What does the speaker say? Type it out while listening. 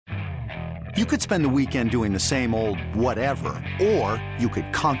You could spend the weekend doing the same old whatever, or you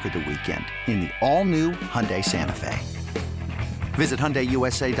could conquer the weekend in the all-new Hyundai Santa Fe. Visit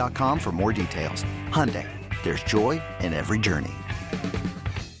HyundaiUSA.com for more details. Hyundai, there's joy in every journey.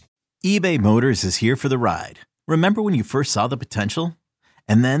 eBay Motors is here for the ride. Remember when you first saw the potential?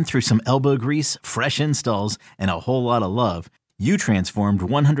 And then through some elbow grease, fresh installs, and a whole lot of love, you transformed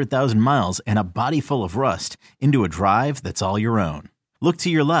 100,000 miles and a body full of rust into a drive that's all your own. Look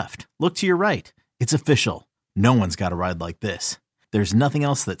to your left. Look to your right. It's official. No one's got a ride like this. There's nothing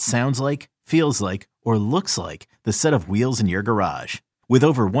else that sounds like, feels like, or looks like the set of wheels in your garage. With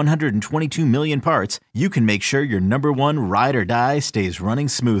over 122 million parts, you can make sure your number one ride or die stays running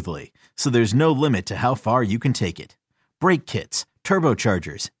smoothly. So there's no limit to how far you can take it. Brake kits,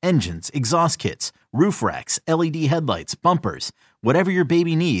 turbochargers, engines, exhaust kits, roof racks, LED headlights, bumpers, whatever your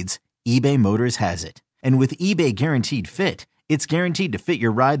baby needs, eBay Motors has it. And with eBay Guaranteed Fit, it's guaranteed to fit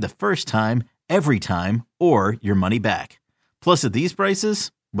your ride the first time, every time, or your money back. Plus, at these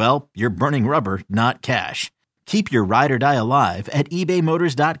prices, well, you're burning rubber, not cash. Keep your ride or die alive at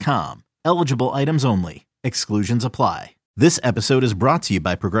ebaymotors.com. Eligible items only. Exclusions apply. This episode is brought to you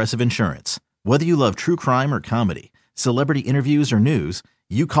by Progressive Insurance. Whether you love true crime or comedy, celebrity interviews or news,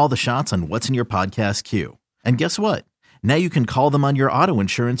 you call the shots on what's in your podcast queue. And guess what? Now you can call them on your auto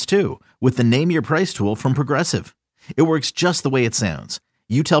insurance too with the Name Your Price tool from Progressive. It works just the way it sounds.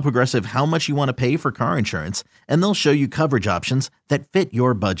 You tell Progressive how much you want to pay for car insurance, and they'll show you coverage options that fit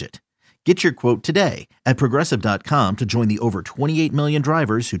your budget. Get your quote today at Progressive.com to join the over 28 million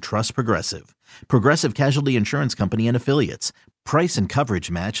drivers who trust Progressive. Progressive Casualty Insurance Company and Affiliates. Price and coverage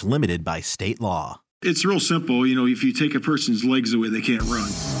match limited by state law. It's real simple. You know, if you take a person's legs away, they can't run.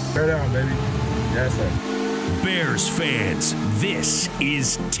 Bear down, baby. Yes, sir. Bears fans, this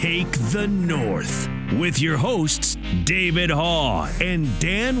is Take the North with your hosts, David Haw and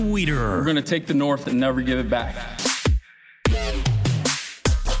Dan Wiederer. We're going to take the North and never give it back.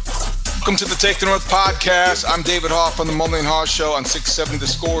 Welcome to the Take the North podcast. I'm David Haw from the Mullen and Haw Show on 670 The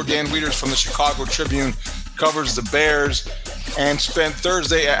Score. Dan Wiederer from the Chicago Tribune covers the Bears and spent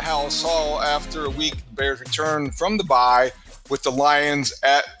Thursday at Hallis Hall. After a week, the Bears returned from the bye with the Lions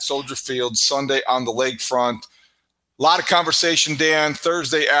at Soldier Field Sunday on the lakefront. A lot of conversation, Dan.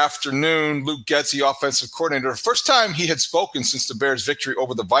 Thursday afternoon, Luke Getsy, offensive coordinator, first time he had spoken since the Bears' victory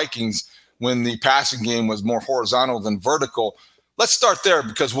over the Vikings when the passing game was more horizontal than vertical. Let's start there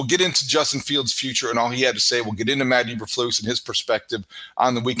because we'll get into Justin Fields' future and all he had to say. We'll get into Matt Eberflus and his perspective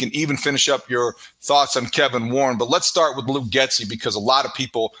on the week and even finish up your thoughts on Kevin Warren. But let's start with Luke Getsy because a lot of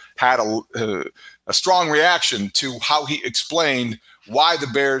people had a strong reaction to how he explained why the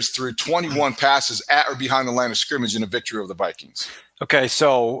Bears threw 21 passes at or behind the line of scrimmage in a victory over the Vikings. Okay,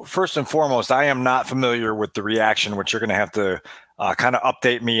 so first and foremost, I am not familiar with the reaction, which you're going to have to kind of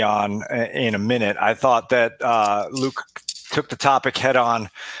update me on in a minute. I thought that Luke took the topic head on,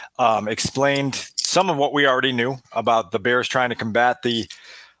 explained some of what we already knew about the Bears trying to combat the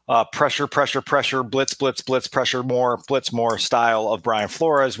pressure, blitz, pressure more, blitz more style of Brian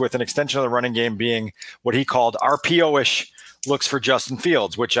Flores, with an extension of the running game being what he called RPO-ish looks for Justin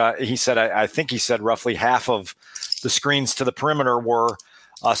Fields, which he said, I think he said roughly half of the screens to the perimeter were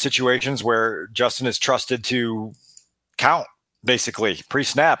situations where Justin is trusted to count, basically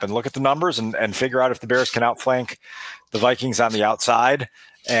pre-snap and look at the numbers and figure out if the Bears can outflank the Vikings on the outside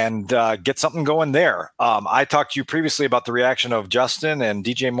and get something going there. I talked to you previously about the reaction of Justin and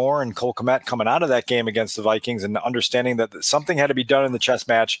DJ Moore and Cole Kmet coming out of that game against the Vikings and understanding that something had to be done in the chess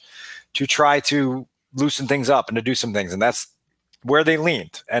match to try to loosen things up and to do some things. And that's where they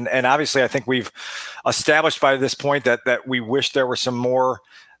leaned. And obviously I think we've established by this point that we wish there were some more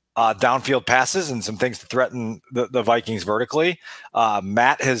downfield passes and some things to threaten the Vikings vertically.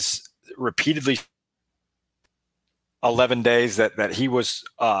 Matt has repeatedly 11 days that he was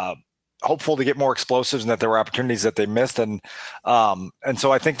hopeful to get more explosives and that there were opportunities that they missed. And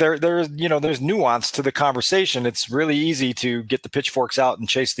so I think there's nuance to the conversation. It's really easy to get the pitchforks out and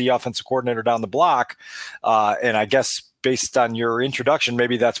chase the offensive coordinator down the block. And I guess based on your introduction,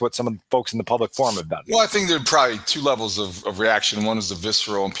 maybe that's what some of the folks in the public forum have done. Well, I think there are probably two levels of reaction. One is the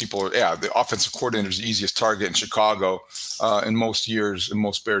visceral, and people are, the offensive coordinator is the easiest target in Chicago in most years, in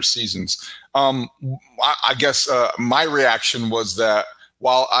most Bears seasons. I guess my reaction was that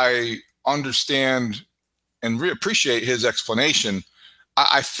while I understand and appreciate his explanation,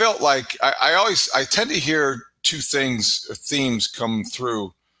 I felt like I tend to hear two themes come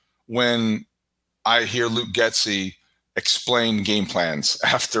through when I hear Luke Getsy explain game plans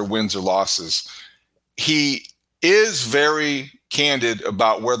after wins or losses. He is very candid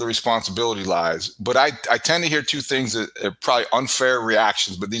about where the responsibility lies. But I tend to hear two things that are probably unfair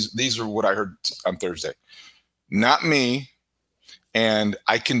reactions, but these are what I heard on Thursday. Not me, and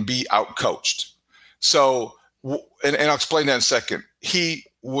I can be outcoached. So, and I'll explain that in a second. He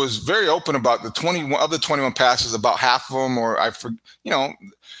was very open about the 21 of the 21 passes, about half of them,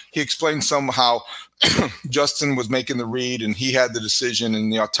 he explained somehow Justin was making the read and he had the decision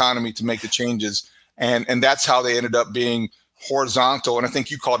and the autonomy to make the changes. And that's how they ended up being horizontal. And I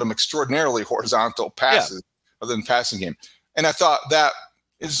think you called them extraordinarily horizontal passes other than passing game. And I thought that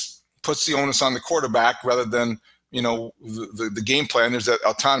puts the onus on the quarterback rather than, the game plan. There's that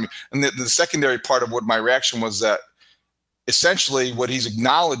autonomy. And the secondary part of what my reaction was that essentially what he's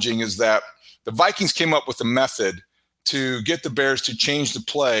acknowledging is that the Vikings came up with a method to get the Bears to change the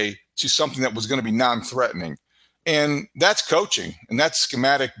play to something that was going to be non-threatening. And that's coaching and that's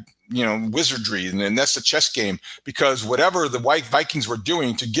schematic, wizardry. And that's the chess game, because whatever the Vikings were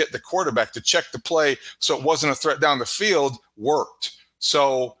doing to get the quarterback to check the play so it wasn't a threat down the field worked.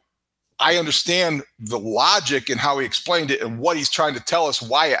 So I understand the logic and how he explained it and what he's trying to tell us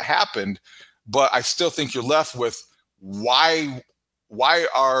why it happened. But I still think you're left with why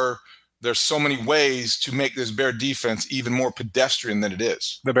are there's so many ways to make this Bear defense even more pedestrian than it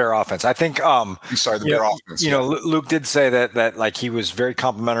is. The Bear offense. I think Bear offense. Luke did say that like he was very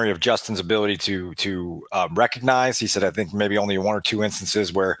complimentary of Justin's ability to recognize. He said, I think maybe only one or two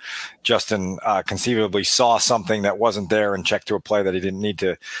instances where Justin conceivably saw something that wasn't there and checked to a play that he didn't need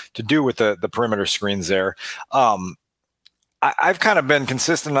to do with the perimeter screens there. I've kind of been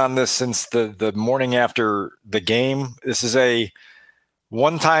consistent on this since the morning after the game. This is a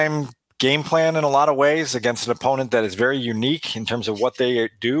one-time game plan in a lot of ways against an opponent that is very unique in terms of what they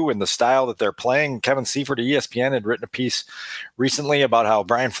do and the style that they're playing. Kevin Seifert of ESPN had written a piece recently about how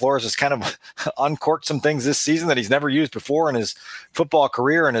Brian Flores has kind of uncorked some things this season that he's never used before in his football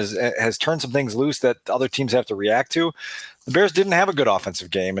career and has turned some things loose that other teams have to react to. The Bears didn't have a good offensive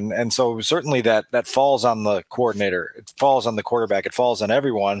game. And so certainly that falls on the coordinator. It falls on the quarterback. It falls on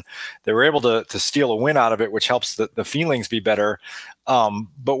everyone. They were able to steal a win out of it, which helps the feelings be better.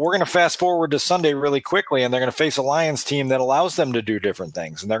 But we're going to fast forward to Sunday really quickly, and they're going to face a Lions team that allows them to do different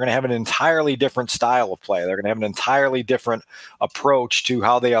things. And they're going to have an entirely different style of play. They're going to have an entirely different approach to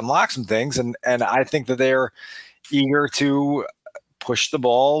how they unlock some things. And I think that they're eager to push the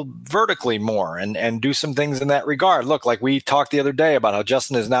ball vertically more and do some things in that regard. Look, like we talked the other day about how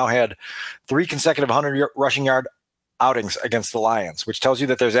Justin has now had 3 consecutive 100 rushing yard outings against the Lions, which tells you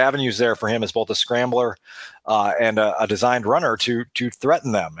that there's avenues there for him as both a scrambler and a designed runner to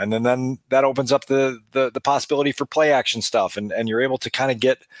threaten them. And then that opens up the possibility for play action stuff. And you're able to kind of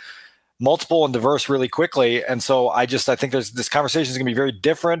get multiple and diverse really quickly. And so I think this conversation is going to be very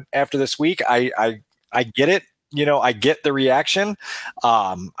different after this week. I get it. I get the reaction.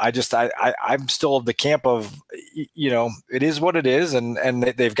 I'm still of the camp of, it is what it is, and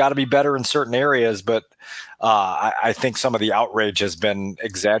they've got to be better in certain areas. But I think some of the outrage has been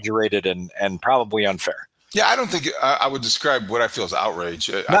exaggerated and probably unfair. Yeah, I don't think I would describe what I feel as outrage.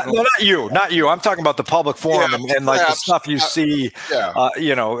 Not you. I'm talking about the public forum and like the stuff you see.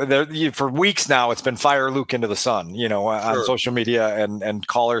 For weeks now, it's been fire Luke into the sun. On social media and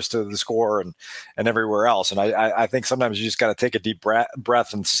callers to the Score and everywhere else. And I think sometimes you just got to take a deep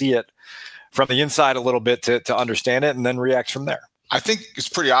breath and see it from the inside a little bit to understand it, and then react from there. I think it's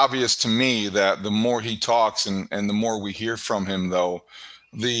pretty obvious to me that the more he talks and the more we hear from him, though,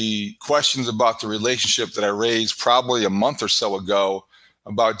 the questions about the relationship that I raised probably a month or so ago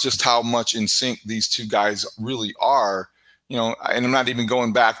about just how much in sync these two guys really are, and I'm not even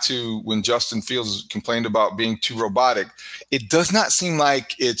going back to when Justin Fields complained about being too robotic. It does not seem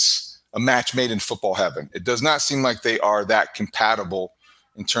like it's a match made in football heaven. It does not seem like they are that compatible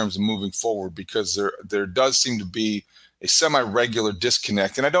in terms of moving forward, because there does seem to be a semi-regular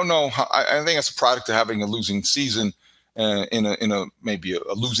disconnect. And I don't know how, I think it's a product of having a losing season in a maybe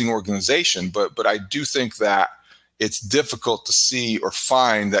a losing organization, but I do think that it's difficult to see or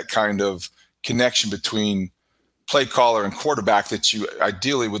find that kind of connection between play caller and quarterback that you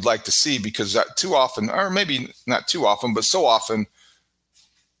ideally would like to see, because that too often, or maybe not too often, but so often,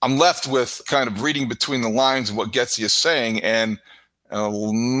 I'm left with kind of reading between the lines of what Getsy is saying, and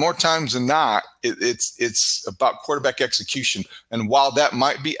more times than not, it's about quarterback execution. And while that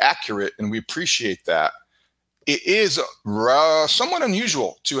might be accurate, and we appreciate that, it is somewhat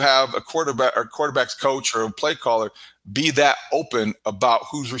unusual to have a quarterback or quarterback's coach or a play caller be that open about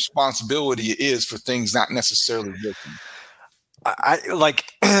whose responsibility it is for things not necessarily working. I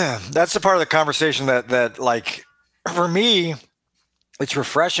like that's the part of the conversation that like for me, it's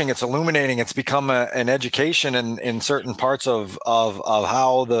refreshing. It's illuminating. It's become an education in certain parts of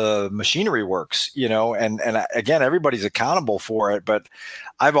how the machinery works, and again, everybody's accountable for it. But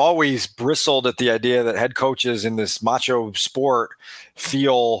I've always bristled at the idea that head coaches in this macho sport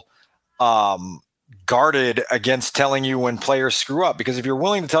feel guarded against telling you when players screw up, because if you're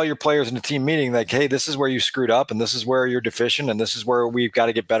willing to tell your players in a team meeting, like, hey, this is where you screwed up and this is where you're deficient and this is where we've got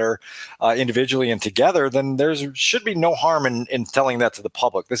to get better individually and together, then there should be no harm in telling that to the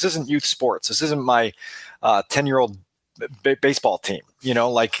public. This isn't youth sports. This isn't my 10-year-old baseball team,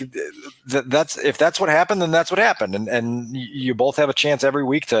 that's if that's what happened, then that's what happened. And you both have a chance every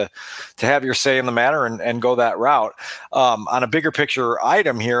week to have your say in the matter and go that route. On a bigger picture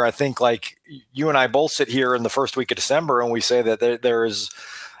item here, I think like you and I both sit here in the first week of December and we say that there is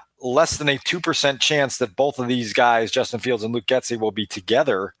less than a 2% chance that both of these guys, Justin Fields and Luke Getsy, will be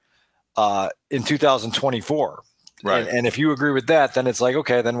together in 2024. Right. And if you agree with that, then it's like,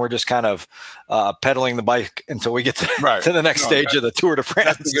 okay, then we're just kind of pedaling the bike until we get to the next stage of the Tour de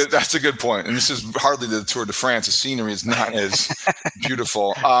France. That's a good point. And this is hardly the Tour de France. The scenery is not as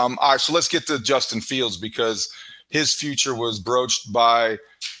beautiful. All right, so let's get to Justin Fields, because his future was broached by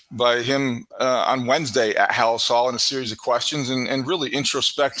him on Wednesday at House Hall in a series of questions and really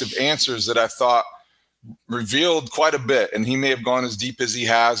introspective answers that I thought revealed quite a bit. And he may have gone as deep as he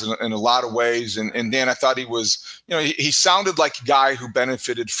has in a lot of ways. And Dan, I thought he was, he sounded like a guy who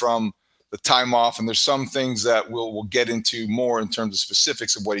benefited from the time off. And there's some things that we'll get into more in terms of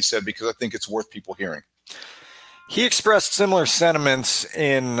specifics of what he said, because I think it's worth people hearing. He expressed similar sentiments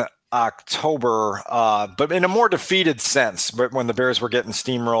in October, but in a more defeated sense. But when the Bears were getting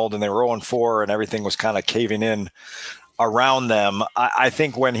steamrolled and they were 0-4 and everything was kind of caving in around them, I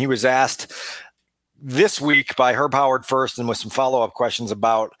think when he was asked this week by Herb Howard first and with some follow-up questions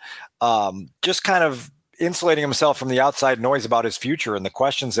about just kind of insulating himself from the outside noise about his future and the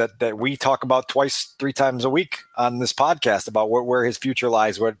questions that we talk about 2-3 times a week on this podcast about where his future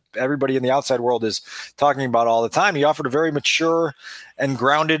lies, what everybody in the outside world is talking about all the time. He offered a very mature and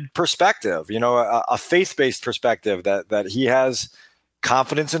grounded perspective, a faith-based perspective that he has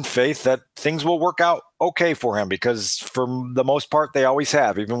confidence and faith that things will work out okay for him, because for the most part, they always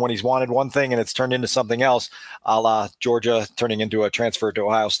have, even when he's wanted one thing and it's turned into something else, a la Georgia turning into a transfer to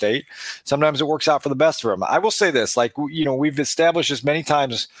Ohio State. Sometimes it works out for the best for him. I will say this, we've established this many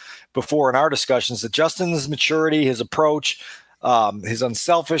times before in our discussions, that Justin's maturity, his approach, his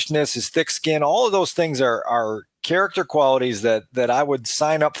unselfishness, his thick skin, all of those things are character qualities that I would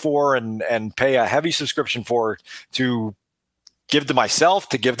sign up for and pay a heavy subscription for, to give to myself,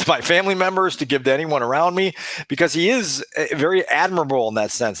 to give to my family members, to give to anyone around me, because he is very admirable in that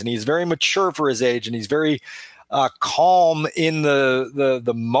sense. And he's very mature for his age, and he's very calm in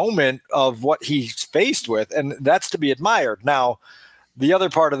the moment of what he's faced with. And that's to be admired. Now, the other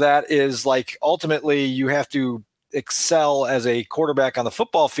part of that is, like, ultimately you have to excel as a quarterback on the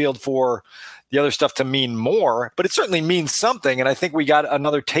football field for the other stuff to mean more, but it certainly means something. And I think we got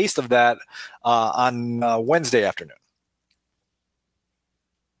another taste of that on Wednesday afternoon.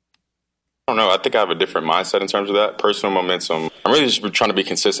 I don't know. I think I have a different mindset in terms of that. Personal momentum. I'm really just trying to be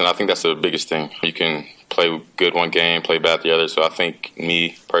consistent. I think that's the biggest thing. You can play good one game, play bad the other. So I think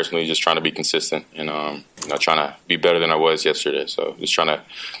me personally just trying to be consistent and trying to be better than I was yesterday. So just trying to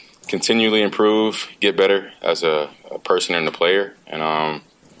continually improve, get better as a person and a player, and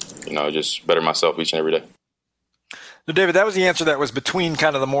just better myself each and every day. So, David, that was the answer that was between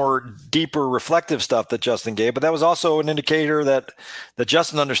kind of the more deeper reflective stuff that Justin gave, but that was also an indicator that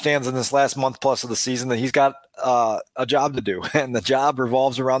Justin understands in this last month plus of the season that he's got a job to do. And the job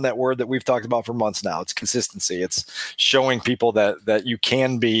revolves around that word that we've talked about for months now. It's consistency. It's showing people that you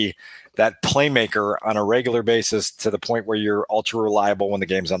can be that playmaker on a regular basis to the point where you're ultra reliable when the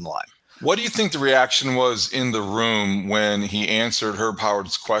game's on the line. What do you think the reaction was in the room when he answered Herb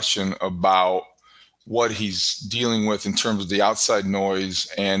Howard's question about what he's dealing with in terms of the outside noise,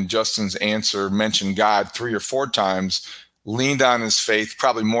 and Justin's answer mentioned God 3 or 4 times, leaned on his faith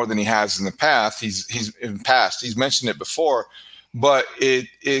probably more than he has in the past. He's mentioned it before, but it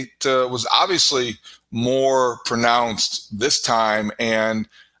was obviously more pronounced this time. And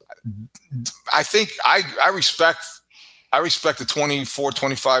I think I respect a 24,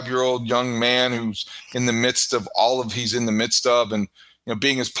 25-year-old young man who's in the midst of he's in the midst of, and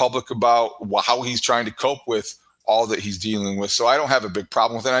being as public about how he's trying to cope with all that he's dealing with. So I don't have a big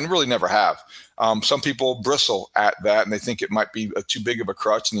problem with it. I really never have. Some people bristle at that, and they think it might be too big of a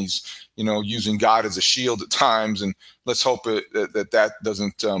crutch, and he's, using God as a shield at times. And let's hope that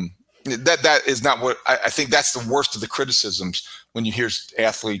doesn't. That is not what I think. That's the worst of the criticisms when you hear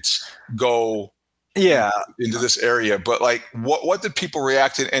athletes go Yeah. into this area. But like, what did people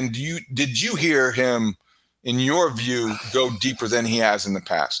react to? And did you hear him, in your view, go deeper than he has in the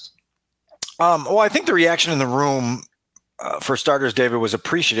past? Well, I think the reaction in the room, for starters, David, was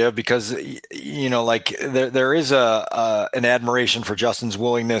appreciative because, like there is an admiration for Justin's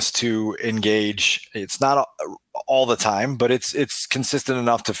willingness to engage. It's not all the time, but it's consistent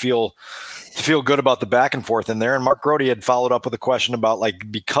enough to feel good about the back and forth in there. And Mark Grody had followed up with a question about,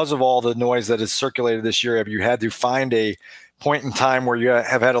 like, because of all the noise that has circulated this year, have you had to find a point in time where you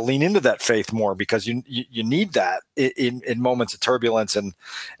have had to lean into that faith more because you need that in moments of turbulence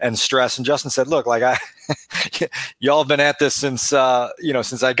and stress? And Justin said, look, like y'all have been at this since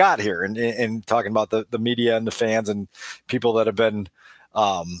I got here, and talking about the media and the fans and people that have been,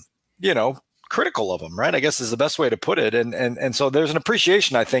 critical of him, right? I guess is the best way to put it. And so there's an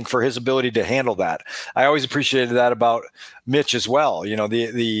appreciation, I think, for his ability to handle that. I always appreciated that about Mitch as well.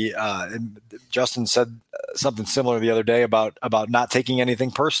 Justin said something similar the other day about not taking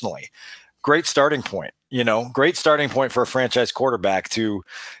anything personally. Great starting point, great starting point for a franchise quarterback to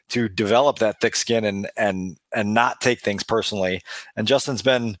develop that thick skin and not take things personally. And Justin's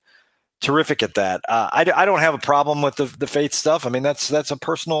been terrific at that. I don't have a problem with the faith stuff. I mean, that's a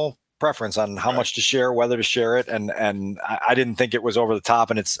personal preference on how much to share, whether to share it. And I didn't think it was over the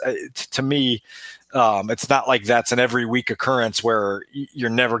top. And it's, to me, it's not like that's an every week occurrence where you're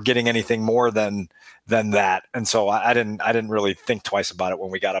never getting anything more than that. And so I didn't really think twice about it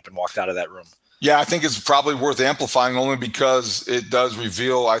when we got up and walked out of that room. Yeah, I think it's probably worth amplifying only because it does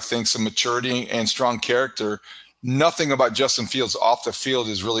reveal, I think, some maturity and strong character. Nothing about Justin Fields off the field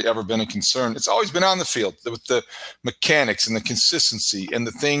has really ever been a concern. It's always been on the field with the mechanics and the consistency and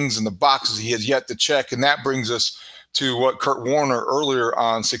the things and the boxes he has yet to check. And that brings us to what Kurt Warner earlier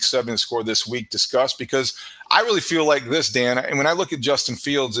on 6-7 Score this week discussed, because I really feel like this, Dan. And when I look at Justin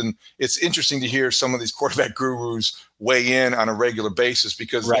Fields, and it's interesting to hear some of these quarterback gurus weigh in on a regular basis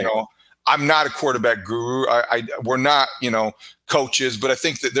because, right. I'm not a quarterback guru. We're not, coaches, but I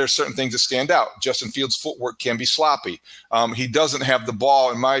think that there's certain things that stand out. Justin Fields' footwork can be sloppy. He doesn't have the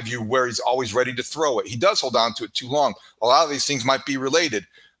ball, in my view, where he's always ready to throw it. He does hold on to it too long. A lot of these things might be related.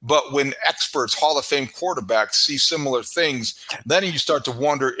 But when experts, Hall of Fame quarterbacks see similar things, then you start to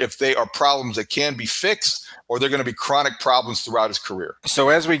wonder if they are problems that can be fixed or they're going to be chronic problems throughout his career. So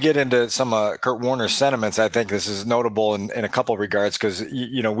as we get into some Kurt Warner's sentiments, I think this is notable in a couple of regards because,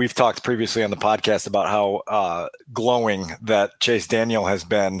 we've talked previously on the podcast about how glowing that Chase Daniel has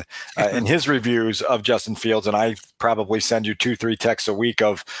been in his reviews of Justin Fields. And I probably send you 2-3 texts a week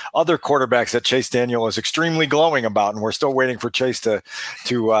of other quarterbacks that Chase Daniel is extremely glowing about. And we're still waiting for Chase to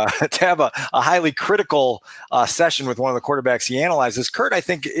have a highly critical session with one of the quarterbacks he analyzes. Kurt, I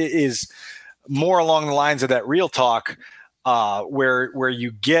think, is more along the lines of that real talk where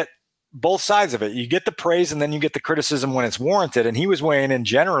you get both sides of it. You get the praise and then you get the criticism when it's warranted. And he was weighing in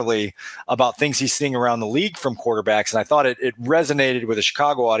generally about things he's seeing around the league from quarterbacks. And I thought it resonated with the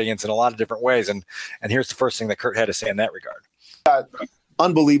Chicago audience in a lot of different ways. And here's the first thing that Kurt had to say in that regard.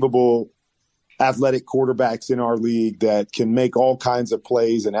 Unbelievable athletic quarterbacks in our league that can make all kinds of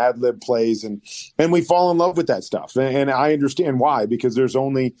plays and ad-lib plays. And we fall in love with that stuff. And I understand why, because there's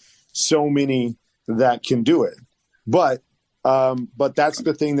only so many that can do it. But that's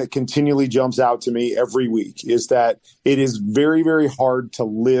the thing that continually jumps out to me every week is that it is very, very hard to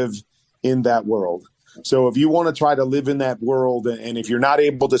live in that world. So if you want to try to live in that world, and if you're not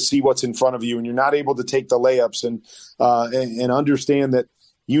able to see what's in front of you and you're not able to take the layups and understand that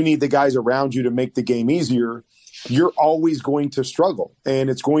you need the guys around you to make the game easier, you're always going to struggle and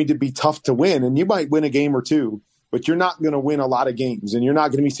it's going to be tough to win. And you might win a game or two, but you're not going to win a lot of games and you're not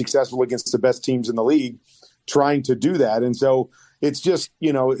going to be successful against the best teams in the league trying to do that. And so it's just,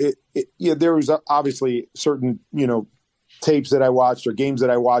 there was obviously certain, tapes that I watched or games that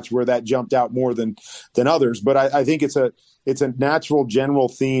I watched where that jumped out more than others. But I think it's a natural general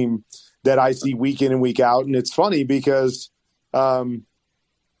theme that I see week in and week out. And it's funny because,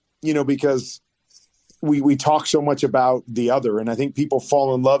 because we talk so much about the other, and I think people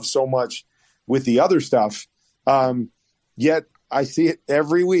fall in love so much with the other stuff. Yet I see it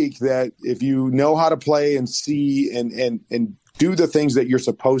every week that if you know how to play and see and do the things that you're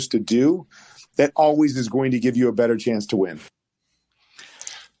supposed to do, that always is going to give you a better chance to win.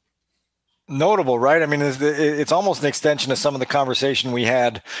 Notable, right? I mean, it's almost an extension of some of the conversation we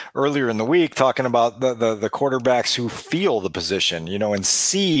had earlier in the week, talking about the quarterbacks who feel the position, and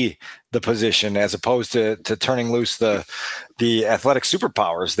see the position as opposed to turning loose the athletic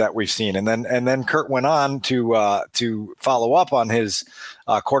superpowers that we've seen. And then Kurt went on to follow up on his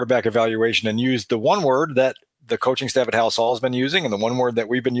quarterback evaluation and used the one word that the coaching staff at House Hall has been using and the one word that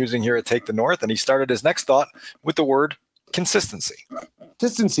we've been using here at Take the North. And he started his next thought with the word consistency.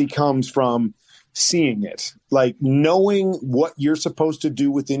 Consistency comes from seeing it, like knowing what you're supposed to do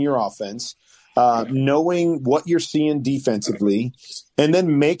within your offense, knowing what you're seeing defensively, and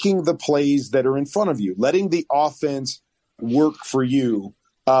then making the plays that are in front of you, letting the offense work for you.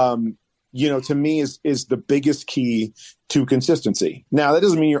 To me is the biggest key to consistency. Now, that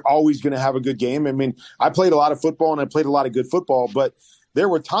doesn't mean you're always going to have a good game. I mean, I played a lot of football and I played a lot of good football, but there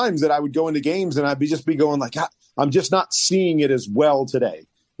were times that I would go into games and I'd just be going like, I'm just not seeing it as well today.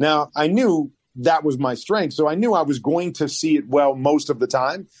 Now, I knew that was my strength, so I knew I was going to see it well most of the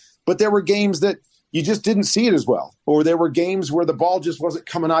time, but there were games that you just didn't see it as well, or there were games where the ball just wasn't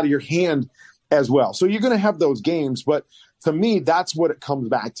coming out of your hand as well. So you're going to have those games, but to me, that's what it comes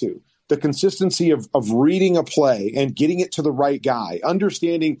back to. The consistency of reading a play and getting it to the right guy,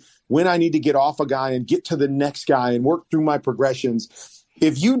 understanding when I need to get off a guy and get to the next guy and work through my progressions.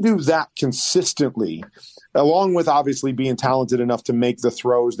 If you do that consistently, along with obviously being talented enough to make the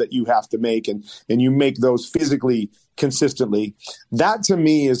throws that you have to make and you make those physically consistently, that to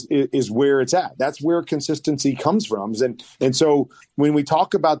me is where it's at. That's where consistency comes from. And so when we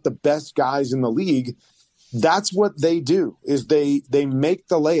talk about the best guys in the league, that's what they do, is they make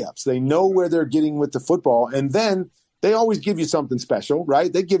the layups. They know where they're getting with the football, and then they always give you something special,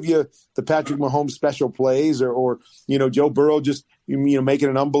 right? They give you the Patrick Mahomes special plays or Joe Burrow just making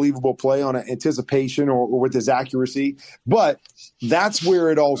an unbelievable play on an anticipation or with his accuracy. But that's where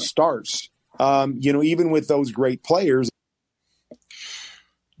it all starts, even with those great players.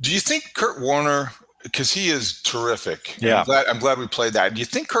 Do you think Kurt Warner, because he is terrific, yeah, I'm glad we played that. Do you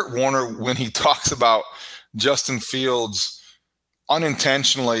think Kurt Warner, when he talks about Justin Fields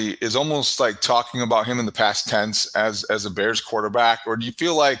unintentionally, is almost like talking about him in the past tense as a Bears quarterback? Or do you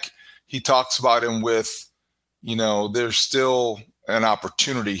feel like he talks about him with, there's still an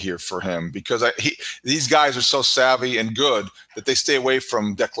opportunity here for him? Because these guys are so savvy and good that they stay away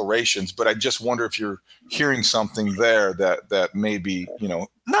from declarations. But I just wonder if you're hearing something there that maybe,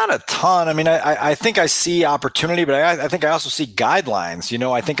 Not a ton. I mean, I think I see opportunity, but I think I also see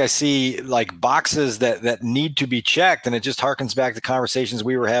guidelines. I think I see like boxes that need to be checked. And it just harkens back to conversations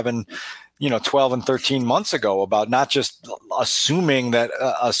we were having, 12 and 13 months ago about not just assuming that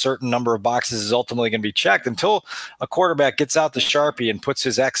a certain number of boxes is ultimately going to be checked. Until a quarterback gets out the Sharpie and puts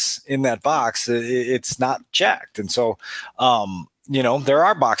his X in that box, it's not checked. And so, there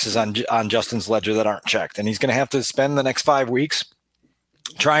are boxes on Justin's ledger that aren't checked, and he's going to have to spend the next 5 weeks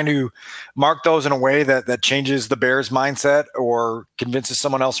trying to mark those in a way that changes the Bears mindset or convinces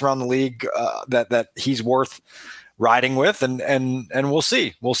someone else around the league that he's worth riding with, and we'll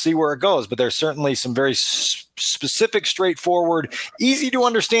see where it goes. But there's certainly some very specific, straightforward, easy to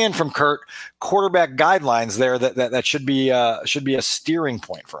understand from Kurt quarterback guidelines there that should be a steering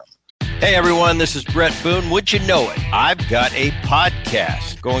point for him. Hey everyone, this is Brett Boone. Would you know it? I've got a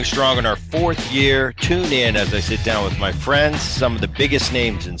podcast going strong in our 4th year. Tune in as I sit down with my friends, some of the biggest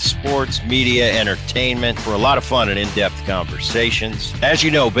names in sports, media, entertainment, for a lot of fun and in-depth conversations. As you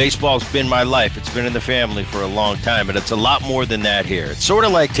know, baseball's been my life. It's been in the family for a long time, but it's a lot more than that here. It's sort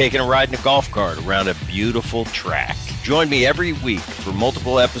of like taking a ride in a golf cart around a beautiful track. Join me every week for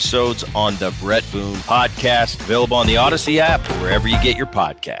multiple episodes on the Brett Boone Podcast, available on the Odyssey app or wherever you get your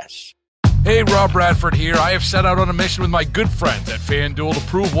podcasts. Hey, Rob Bradford here. I have set out on a mission with my good friends at FanDuel to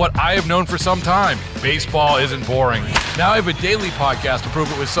prove what I have known for some time. Baseball isn't boring. Now I have a daily podcast to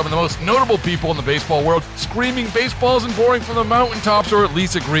prove it with some of the most notable people in the baseball world, screaming baseball isn't boring from the mountaintops, or at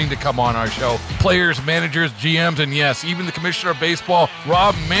least agreeing to come on our show. Players, managers, GMs, and yes, even the commissioner of baseball,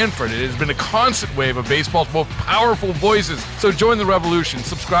 Rob Manfred. It has been a constant wave of baseball's most powerful voices. So join the revolution.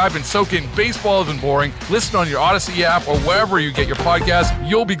 Subscribe and soak in Baseball Isn't Boring. Listen on your Odyssey app or wherever you get your podcast.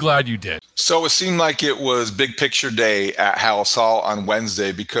 You'll be glad you did. So it seemed like it was big picture day at House Hall on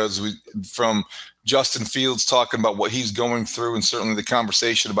Wednesday, because from Justin Fields talking about what he's going through, and certainly the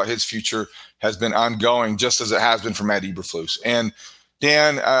conversation about his future has been ongoing, just as it has been for Matt Eberflus. And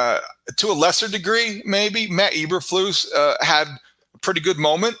Dan, to a lesser degree, maybe Matt Eberflus had a pretty good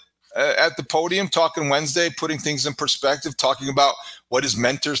moment at the podium talking Wednesday, putting things in perspective, talking about what his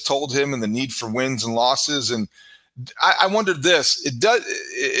mentors told him and the need for wins and losses. And I wondered this,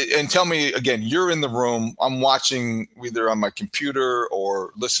 and tell me again, you're in the room, I'm watching either on my computer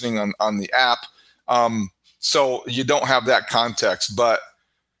or listening on the app. So you don't have that context, but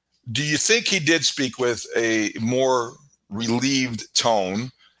do you think he did speak with a more relieved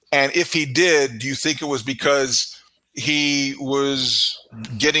tone? And if he did, do you think it was because he was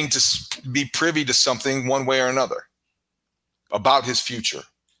getting to be privy to something one way or another about his future?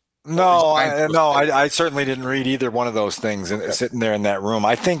 No, I certainly didn't read either one of those things sitting there in that room.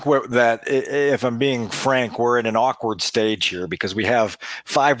 I think that if I'm being frank, we're in an awkward stage here because we have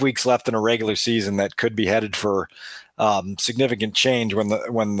 5 weeks left in a regular season that could be headed for significant change when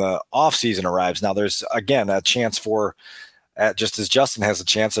the off season arrives. Now, there's again a chance for, just as Justin has a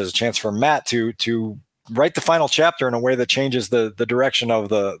chance, there's a chance for Matt to write the final chapter in a way that changes the direction of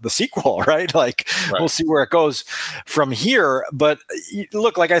the sequel, right? Like We'll see where it goes from here. But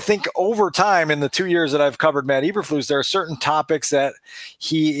look, like I think over time in the 2 years that I've covered Matt Eberflus, there are certain topics that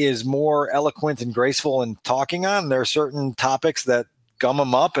he is more eloquent and graceful in talking on. There are certain topics that gum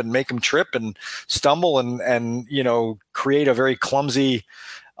him up and make him trip and stumble and create a very clumsy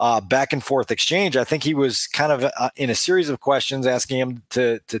back and forth exchange. I think he was kind of in a series of questions asking him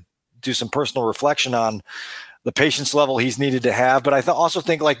to do some personal reflection on the patience level he's needed to have. But I also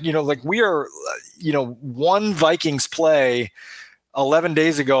think we are, one Vikings play 11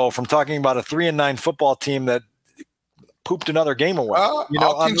 days ago from talking about a 3-9 football team that pooped another game away. Au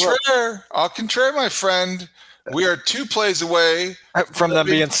contraire, my friend. We are 2 plays away from them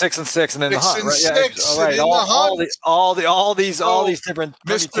being 6-6 and in the hunt, right? 6 right. All these different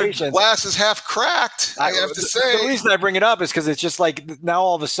Mr. Glass is half cracked. I have to say. The reason I bring it up is because it's just like now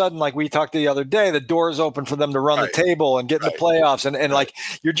all of a sudden, like we talked the other day, the door is open for them to run the table and get in the playoffs, and like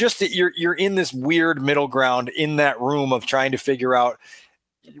you're in this weird middle ground in that room of trying to figure out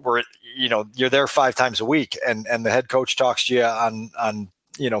where you're there 5 times a week, and the head coach talks to you on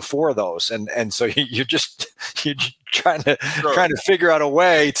 4 of those. And so you're trying to figure out a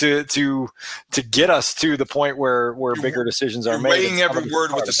way to get us to the point where bigger decisions are made. Weighing every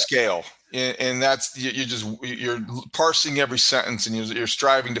word with a scale. And that's, you're parsing every sentence, and you're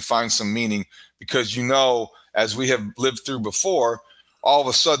striving to find some meaning because, as we have lived through before, all of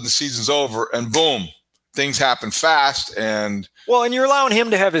a sudden the season's over and boom, things happen fast. And you're allowing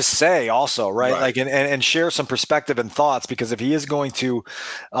him to have his say also, right? Like, and share some perspective and thoughts, because if he is going to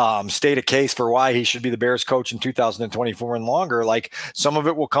state a case for why he should be the Bears coach in 2024 and longer, like some of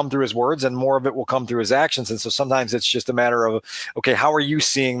it will come through his words and more of it will come through his actions. And so sometimes it's just a matter of, okay, how are you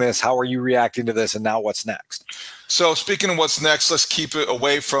seeing this? How are you reacting to this? And now what's next? So speaking of what's next, let's keep it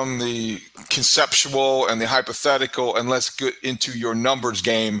away from the conceptual and the hypothetical, and let's get into your numbers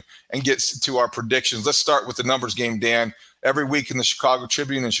game and get to our predictions. Let's start with the numbers game, Dan. Every week in the Chicago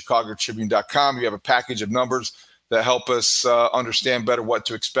Tribune and chicagotribune.com, you have a package of numbers that help us understand better what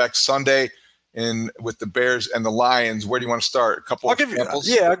to expect Sunday with the Bears and the Lions. Where do you want to start? A couple of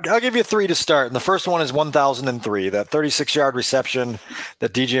examples? I'll give you 3 to start. And the first one is 1,003, that 36-yard reception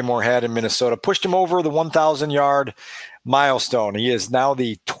that DJ Moore had in Minnesota. Pushed him over the 1,000-yard milestone. He is now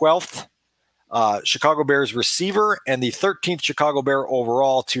the 12th Chicago Bears receiver and the 13th Chicago Bear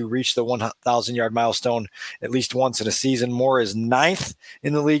overall to reach the 1,000-yard milestone at least once in a season. Moore is 9th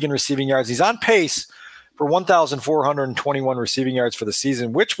in the league in receiving yards. He's on pace for 1,421 receiving yards for the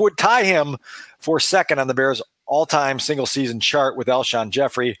season, which would tie him for second on the Bears' all-time single-season chart with Alshon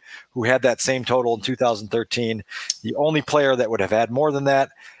Jeffrey, who had that same total in 2013. The only player that would have had more than that,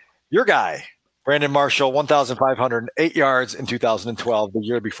 your guy, Brandon Marshall, 1,508 yards in 2012, the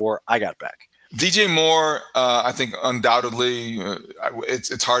year before I got back. DJ Moore, I think undoubtedly,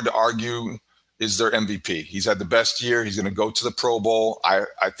 it's hard to argue, is their MVP. He's had the best year. He's going to go to the Pro Bowl. I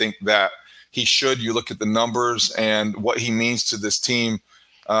think that he should. You look at the numbers and what he means to this team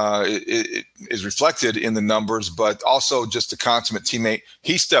it is reflected in the numbers, but also just a consummate teammate.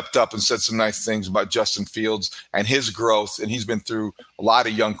 He stepped up and said some nice things about Justin Fields and his growth, and he's been through a lot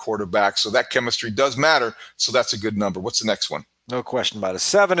of young quarterbacks, so that chemistry does matter, so that's a good number. What's the next one? No question about it.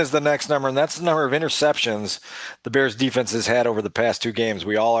 7 is the next number, and that's the number of interceptions the Bears defense has had over the past 2 games.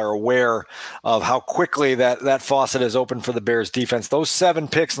 We all are aware of how quickly that faucet is open for the Bears defense. Those 7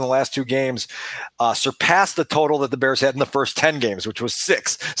 picks in the last 2 games surpassed the total that the Bears had in the first 10 games, which was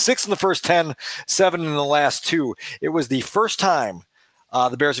 6. 6 in the first 10, 7 in the last 2. It was the first time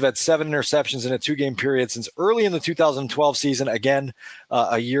the Bears have had 7 interceptions in a 2-game period since early in the 2012 season, again,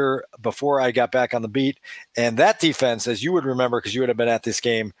 a year before I got back on the beat. And that defense, as you would remember, because you would have been at this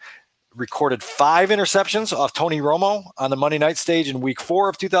game, recorded 5 interceptions off Tony Romo on the Monday night stage in week 4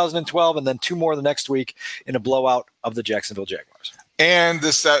 of 2012, and then 2 more the next week in a blowout of the Jacksonville Jaguars. And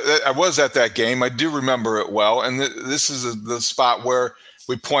I was at that game. I do remember it well. And this is the spot where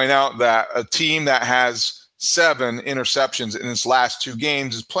we point out that a team that has 7 interceptions in his last 2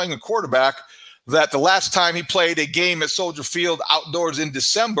 games is playing a quarterback that the last time he played a game at Soldier Field outdoors in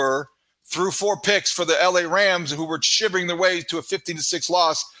December threw 4 picks for the LA Rams, who were shivering their way to a 15-6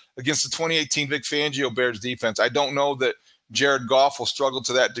 loss against the 2018 Vic Fangio Bears defense. I don't know that Jared Goff will struggle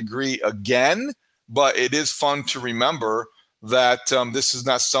to that degree again, but it is fun to remember that this is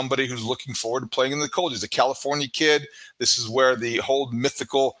not somebody who's looking forward to playing in the cold. He's a California kid. This is where the whole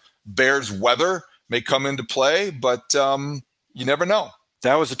mythical Bears weather may come into play, but you never know.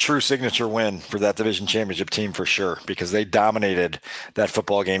 That was a true signature win for that division championship team for sure, because they dominated that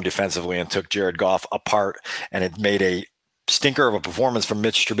football game defensively and took Jared Goff apart, and it made a stinker of a performance from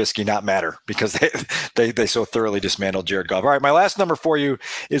Mitch Trubisky not matter because they so thoroughly dismantled Jared Goff. All right, my last number for you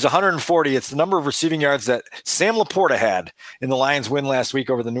is 140. It's the number of receiving yards that Sam Laporta had in the Lions win last week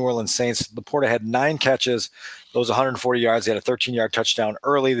over the New Orleans Saints. Laporta had 9 catches, those 140 yards. He had a 13-yard touchdown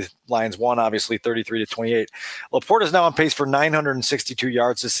early. The Lions won, obviously, 33-28. Laporta is now on pace for 962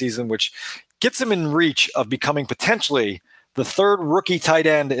 yards this season, which gets him in reach of becoming potentially the third rookie tight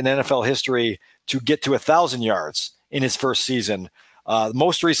end in NFL history to get to 1,000 yards in his first season.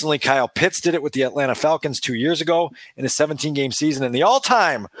 Most recently, Kyle Pitts did it with the Atlanta Falcons 2 years ago in a 17-game season. And the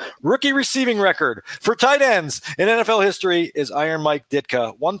all-time rookie receiving record for tight ends in NFL history is Iron Mike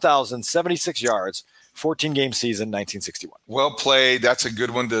Ditka, 1,076 yards, 14-game season, 1961. Well played. That's a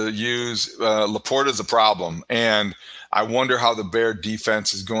good one to use. Laporta's a problem, and I wonder how the Bear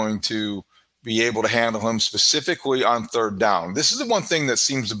defense is going to be able to handle him specifically on third down. This is the one thing that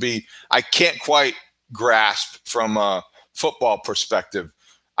seems to be I can't quite grasp from a football perspective.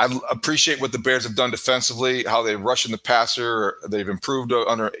 I appreciate what the Bears have done defensively, how they rush in the passer. They've improved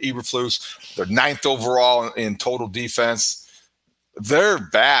under Eberflus. They're 9th overall in total defense. They're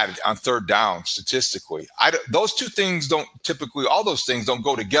bad on third down statistically. Those two things don't typically, all those things don't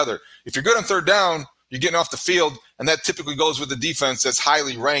go together. If you're good on third down, you're getting off the field, and that typically goes with the defense that's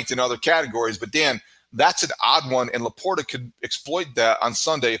highly ranked in other categories. But Dan, that's an odd one, and Laporta could exploit that on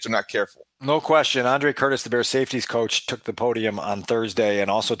Sunday if they're not careful. No question. Andre Curtis, the Bears safeties coach, took the podium on Thursday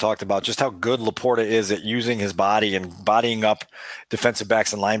and also talked about just how good Laporta is at using his body and bodying up defensive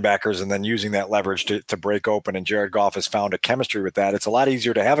backs and linebackers and then using that leverage to break open. And Jared Goff has found a chemistry with that. It's a lot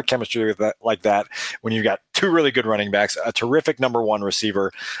easier to have a chemistry with that, like that when you've got 2 really good running backs, a terrific number 1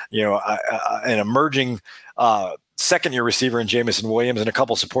 receiver, an emerging second-year receiver in Jamison Williams and a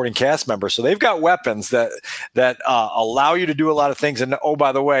couple supporting cast members. So they've got weapons that allow you to do a lot of things. And, oh,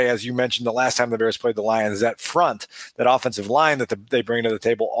 by the way, as you mentioned the last time the Bears played the Lions, that front, that offensive line that they bring to the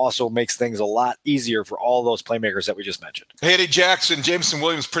table also makes things a lot easier for all those playmakers that we just mentioned. Eddie Jackson, Jamison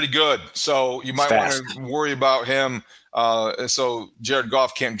Williams, pretty good. So you might want to worry about him. So Jared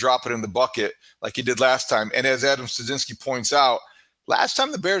Goff can't drop it in the bucket like he did last time. And as Adam Studzinski points out, last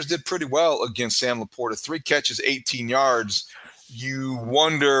time the Bears did pretty well against Sam Laporta, 3 catches, 18 yards. You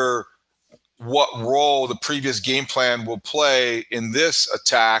wonder what role the previous game plan will play in this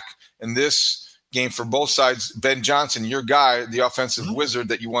attack, in this game for both sides. Ben Johnson, your guy, the offensive wizard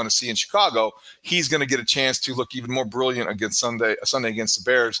that you want to see in Chicago, he's going to get a chance to look even more brilliant against Sunday against the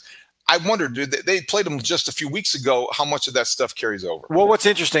Bears. I wondered, they played them just a few weeks ago, how much of that stuff carries over? Well, what's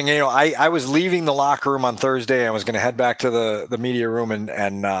interesting, I was leaving the locker room on Thursday. I was going to head back to the media room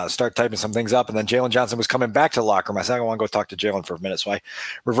and start typing some things up. And then Jalen Johnson was coming back to the locker room. I said, I want to go talk to Jalen for a minute. So I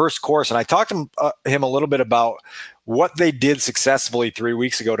reversed course and I talked to him a little bit about what they did successfully 3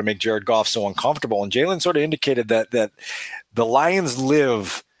 weeks ago to make Jared Goff so uncomfortable. And Jalen sort of indicated that the Lions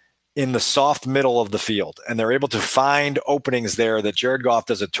live in the soft middle of the field, and they're able to find openings there that Jared Goff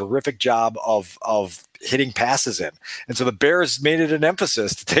does a terrific job of hitting passes in. And so the Bears made it an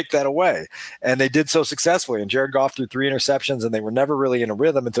emphasis to take that away, and they did so successfully. And Jared Goff threw 3 interceptions, and they were never really in a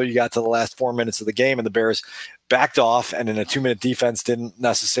rhythm until you got to the last 4 minutes of the game, and the Bears backed off, and in a 2-minute defense didn't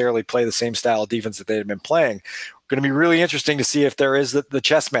necessarily play the same style of defense that they had been playing. Going to be really interesting to see if there is the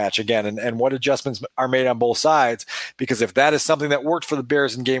chess match again and what adjustments are made on both sides, because if that is something that worked for the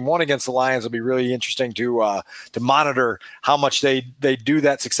Bears in game 1 against the Lions, it'll be really interesting to monitor how much they do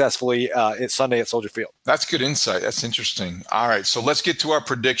that successfully Sunday at Soldier Field. That's good insight. That's interesting. All right, so let's get to our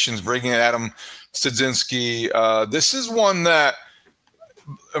predictions, bringing in Adam Studzinski. This is one that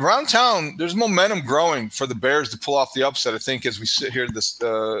around town, there's momentum growing for the Bears to pull off the upset. I think as we sit here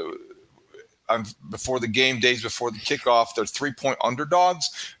before the game, days before the kickoff, they're 3-point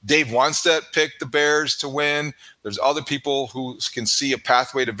underdogs. Dave Wannstedt picked the Bears to win. There's other people who can see a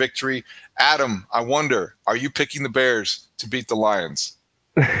pathway to victory. Adam, I wonder, are you picking the Bears to beat the Lions?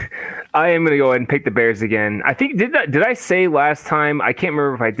 I am going to go ahead and pick the Bears again. I think did I say last time? I can't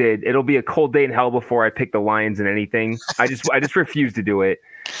remember if I did. It'll be a cold day in hell before I pick the Lions in anything. I just refuse to do it.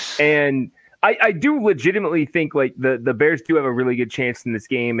 And I do legitimately think like the Bears do have a really good chance in this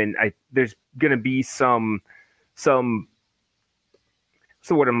game, and there's going to be some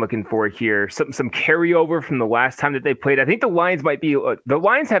what I'm looking for here, some carryover from the last time that they played. I think the Lions might be the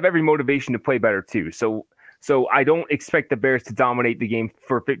Lions have every motivation to play better too. So I don't expect the Bears to dominate the game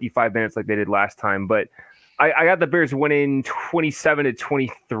for 55 minutes like they did last time, but I got the Bears winning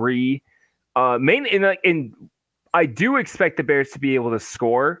 27-23. Mainly, and I do expect the Bears to be able to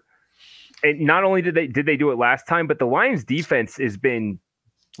score. And not only did they do it last time, but the Lions defense has been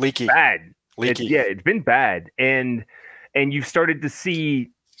leaky, bad. leaky. It's been bad, and you've started to see.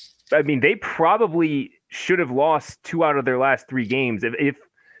 I mean, they probably should have lost 2 out of their last 3 games. If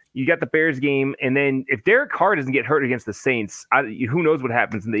you got the Bears game, and then if Derek Carr doesn't get hurt against the Saints, who knows what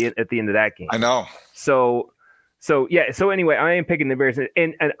happens at the end of that game? I know. So yeah. So anyway, I am picking the Bears,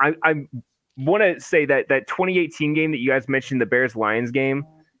 and I want to say that 2018 game that you guys mentioned, the Bears-Lions game.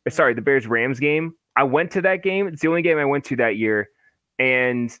 Sorry, the Bears-Rams game. I went to that game. It's the only game I went to that year.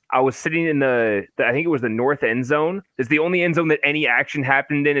 And I was sitting in I think it was the north end zone. It's the only end zone that any action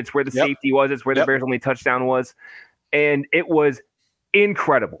happened in. It's where the safety was. It's where the Bears' only touchdown was. And it was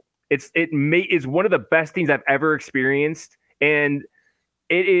incredible. It's one of the best things I've ever experienced. And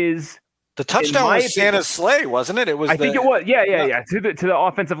it is... The touchdown was Santa's sleigh, wasn't it? It was. I think it was. Yeah. To the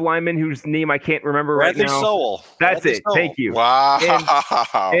offensive lineman whose name I can't remember Bradley right now. Sowell. That's it. Thank you. Wow.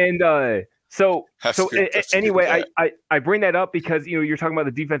 Anyway, I bring that up because you're talking about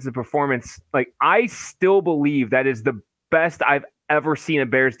the defensive performance. Like, I still believe that is the best I've ever seen a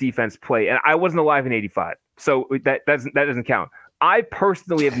Bears defense play, and I wasn't alive in '85, so that doesn't count. I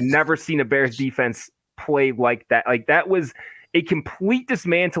personally have never seen a Bears defense play like that. Like, that was a complete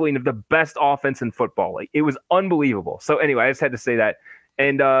dismantling of the best offense in football. Like, it was unbelievable. So anyway, I just had to say that.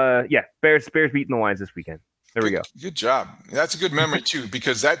 And Bears beating the Lions this weekend. There we go. Good job. That's a good memory too,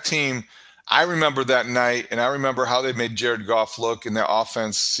 because that team, I remember that night, and I remember how they made Jared Goff look, and their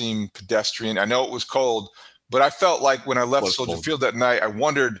offense seemed pedestrian. I know it was cold, but I felt like when I left Soldier Field that night, I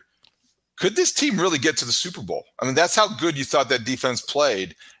wondered, could this team really get to the Super Bowl? I mean, that's how good you thought that defense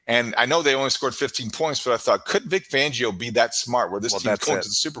played. And I know they only scored 15 points, but I thought, could Vic Fangio be that smart where this team's going to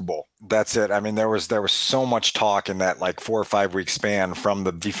the Super Bowl? That's it. I mean, there was so much talk in that 4 or 5 week span from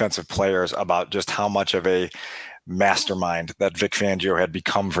the defensive players about just how much of a mastermind that Vic Fangio had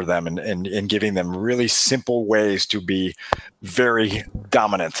become for them, and giving them really simple ways to be very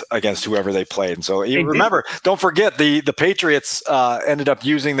dominant against whoever they played. And so don't forget the Patriots ended up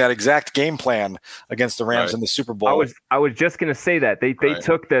using that exact game plan against the Rams in the Super Bowl. I was just going to say that they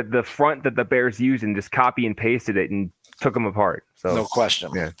took the front that the Bears used and just copy and pasted it and took them apart. So no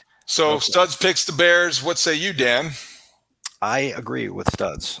question. Yeah. So Studs picks the Bears. What say you, Dan? I agree with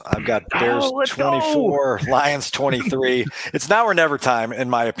Studs. I've got Bears 24, Lions 23. It's now or never time, in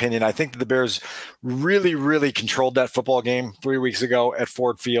my opinion. I think that the Bears really, really controlled that football game 3 weeks ago at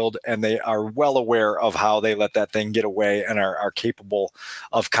Ford Field, and they are well aware of how they let that thing get away and are capable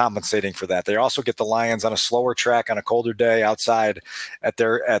of compensating for that. They also get the Lions on a slower track on a colder day outside at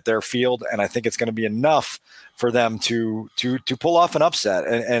their field, and I think it's going to be enough for them to pull off an upset.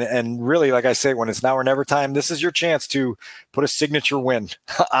 And really, like I say, when it's now or never time, this is your chance to put a signature win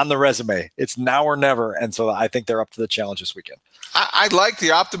on the resume. It's now or never. And so I think they're up to the challenge this weekend. I like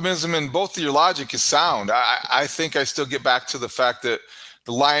the optimism, and both of your logic is sound. I think I still get back to the fact that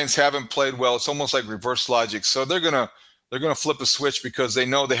the Lions haven't played well. It's almost like reverse logic. So they're gonna flip a switch because they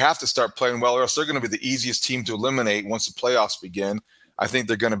know they have to start playing well, or else they're going to be the easiest team to eliminate once the playoffs begin. I think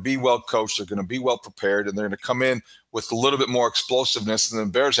they're going to be well coached. They're going to be well prepared, and they're going to come in with a little bit more explosiveness than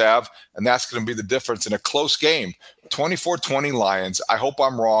the Bears have, and that's going to be the difference in a close game. 24-20 Lions. I hope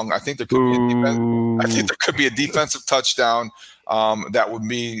I'm wrong. I think there could be a defensive touchdown that would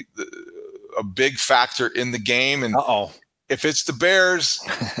be a big factor in the game. And if it's the Bears,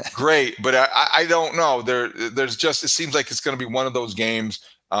 great. But I don't know. There's just, it seems like it's going to be one of those games.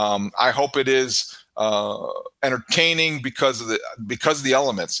 I hope it is entertaining because of the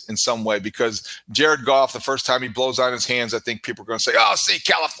elements in some way, because Jared Goff, the first time he blows on his hands, I think people are going to say, oh, see,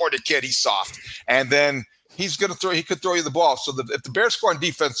 California kid, he's soft. And then he could throw you the ball. So if the Bears score on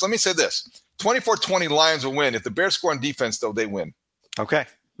defense, let me say this, 24-20 Lions will win. If the Bears score on defense, though, they win. Okay.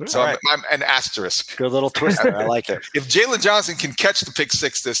 So I'm an asterisk. Good little twist there. I like it. If Jalen Johnson can catch the pick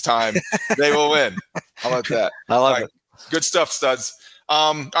six this time, they will win. How about that? I love it. Good stuff, Studs.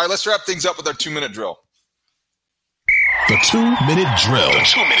 All right, let's wrap things up with our 2-minute drill. The 2-minute drill. The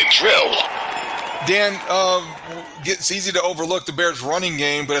 2-minute drill. Dan, it's easy to overlook the Bears' running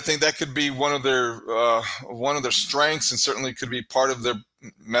game, but I think that could be one of their strengths, and certainly could be part of their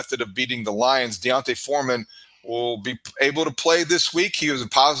method of beating the Lions. Deontay Foreman will be able to play this week. He was a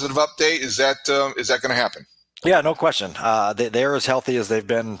positive update. Is that going to happen? Yeah, no question. They're as healthy as they've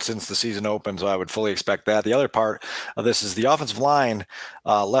been since the season opened, so I would fully expect that. The other part of this is the offensive line,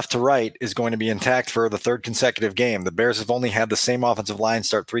 left to right, is going to be intact for the third consecutive game. The Bears have only had the same offensive line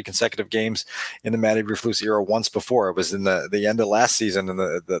start 3 consecutive games in the Matty Eberflus era once before. It was in the end of last season, in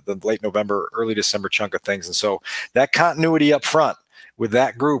the late November, early December chunk of things. And so that continuity up front, with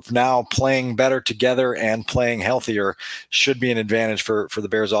that group now playing better together and playing healthier, should be an advantage for the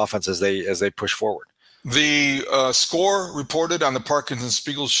Bears offense as they push forward. The Score reported on the Parkinson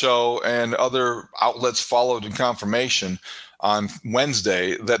Spiegel show, and other outlets followed in confirmation on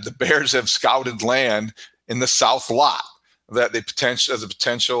Wednesday, that the Bears have scouted land in the South Lot, that they as a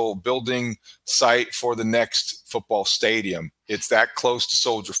potential building site for the next football stadium. It's that close to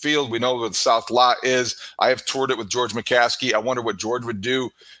Soldier Field. We know where the South Lot is. I have toured it with George McCaskey. I wonder what George would do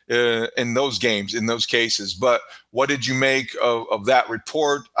in those games, in those cases. But what did you make of that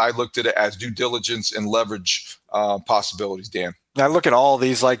report? I looked at it as due diligence and leverage possibilities, Dan. I look at all of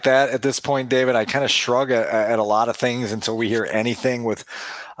these like that at this point, David. I kind of shrug at a lot of things until we hear anything with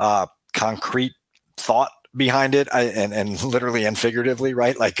concrete thought behind it, and literally and figuratively,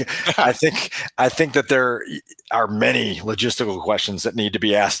 right? Like, I think that there are many logistical questions that need to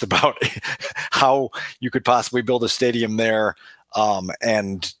be asked about how you could possibly build a stadium there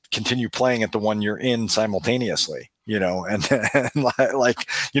and continue playing at the one you're in simultaneously, and like,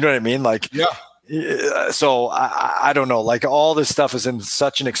 you know what I mean? Like, yeah. So I don't know, like, all this stuff is in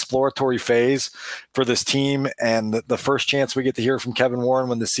such an exploratory phase for this team. And the first chance we get to hear from Kevin Warren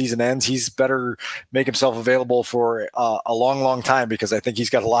when the season ends, he's better make himself available for a long, long time, because I think he's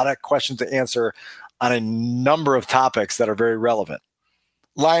got a lot of questions to answer on a number of topics that are very relevant.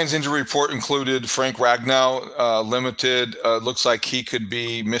 Lions injury report included Frank Ragnow, limited. Looks like he could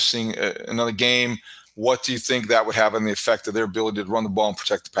be missing another game. What do you think that would have on the effect of their ability to run the ball and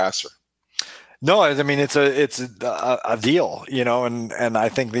protect the passer? No, I mean, it's a deal, and I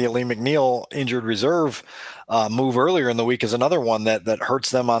think the Lee McNeil injured reserve move earlier in the week is another one that hurts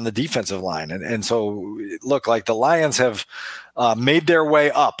them on the defensive line. And so, look, like, the Lions have made their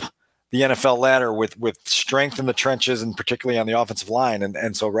way up the NFL ladder with strength in the trenches, and particularly on the offensive line.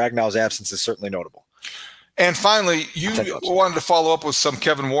 And so Ragnow's absence is certainly notable. And finally, you wanted to follow up with some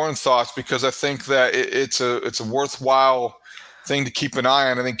Kevin Warren thoughts, because I think that it's a worthwhile thing to keep an eye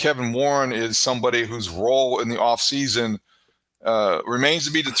on. I think Kevin Warren is somebody whose role in the offseason remains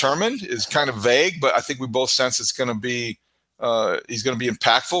to be determined, is kind of vague, but I think we both sense it's going to be he's going to be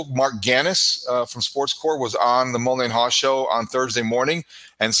impactful. Mark Gannis from Sports Core was on the Mullen and Haw show on Thursday morning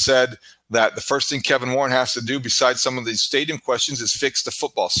and said that the first thing Kevin Warren has to do, besides some of these stadium questions, is fix the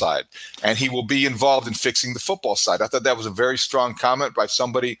football side, and he will be involved in fixing the football side. I thought that was a very strong comment by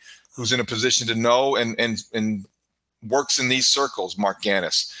somebody who's in a position to know and works in these circles, Mark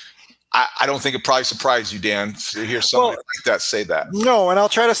Gannis. I don't think it probably surprised you, Dan, to hear somebody like that say that. No, and I'll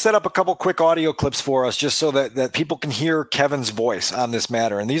try to set up a couple quick audio clips for us, just so that people can hear Kevin's voice on this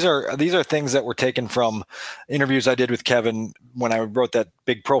matter. And these are things that were taken from interviews I did with Kevin when I wrote that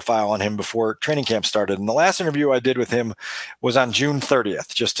big profile on him before training camp started. And the last interview I did with him was on June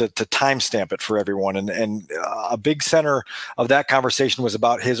 30th, just to timestamp it for everyone. And a big center of that conversation was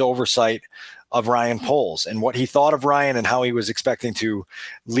about his oversight of Ryan Poles and what he thought of Ryan and how he was expecting to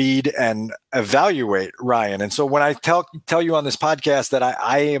lead and evaluate Ryan. And so when I tell you on this podcast that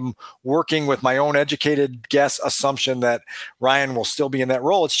I am working with my own educated guess assumption that Ryan will still be in that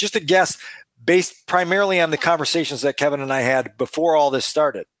role, it's just a guess based primarily on the conversations that Kevin and I had before all this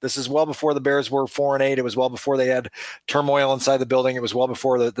started. This is well before the Bears were 4-8. It was well before they had turmoil inside the building. It was well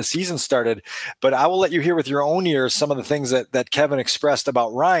before the season started. But I will let you hear with your own ears some of the things that Kevin expressed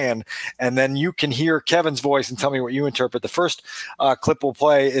about Ryan, and then you can hear Kevin's voice and tell me what you interpret. The first clip we'll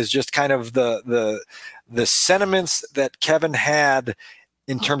play is just kind of the sentiments that Kevin had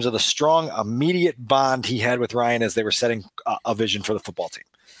in terms of the strong, immediate bond he had with Ryan as they were setting a vision for the football team.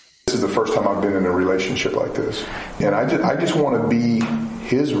 This is the first time I've been in a relationship like this, and I just want to be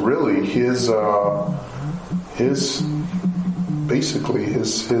his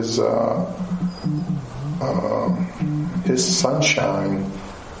sunshine,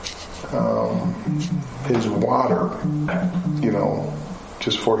 his water,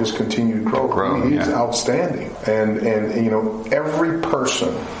 just for his continued growth. He's outstanding, and every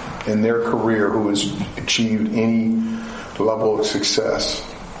person in their career who has achieved any level of success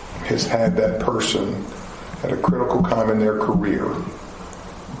has had that person at a critical time in their career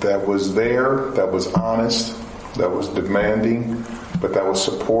that was there, that was honest, that was demanding, but that was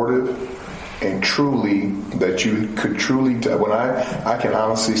supportive and truly, that you could truly, when I can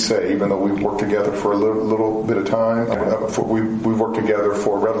honestly say, even though we've worked together for a little bit of time, we worked together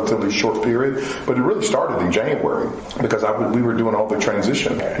for a relatively short period, but it really started in January because we were doing all the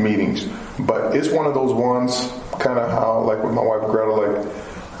transition meetings. But it's one of those ones, kind of how, like with my wife Greta, like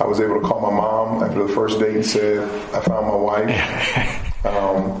I was able to call my mom after the first date and said, I found my wife.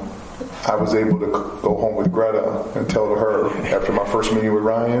 I was able to go home with Greta and tell her after my first meeting with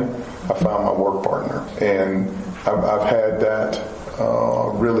Ryan, I found my work partner. And I've had that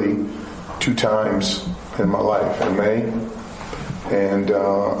really 2 times in my life, in May, and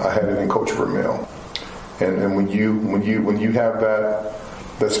I had it in Coach Vermeil. And when you have that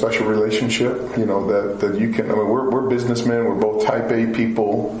special relationship, that you can, we're businessmen, we're both type A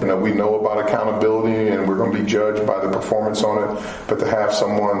people, we know about accountability and we're going to be judged by the performance on it, but to have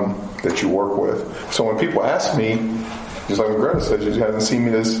someone that you work with. So when people ask me, just like Greta said, she hasn't seen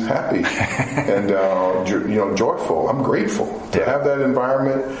me this happy and joyful. I'm grateful to have that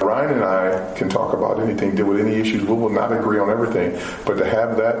environment. Ryan and I can talk about anything, deal with any issues. We will not agree on everything, but to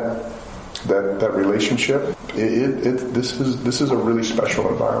have that relationship, this is a really special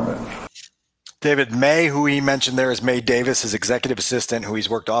environment. David May, who he mentioned there, is May Davis, his executive assistant, who he's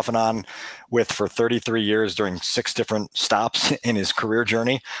worked off and on with for 33 years during 6 different stops in his career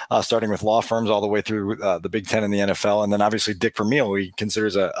journey, starting with law firms all the way through the Big Ten and the NFL. And then obviously Dick Vermeil, who he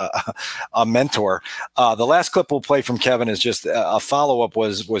considers a mentor. The last clip we'll play from Kevin is just a follow-up,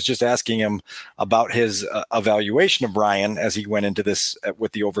 was just asking him about his evaluation of Ryan as he went into this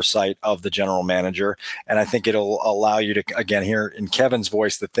with the oversight of the general manager. And I think it'll allow you to, again, hear in Kevin's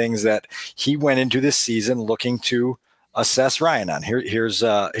voice the things that he went into this season looking to assess Ryan on. Here's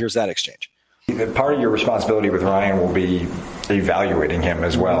that exchange. Part of your responsibility with Ryan will be evaluating him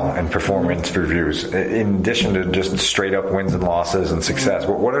as well and performance reviews, in addition to just straight up wins and losses and success.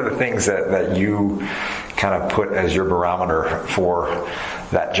 What are the things that you kind of put as your barometer for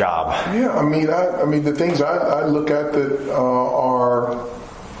that job? Yeah, I mean, the things I look at that are,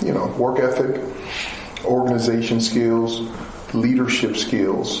 work ethic, organization skills, leadership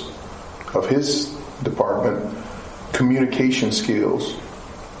skills of his department, communication skills,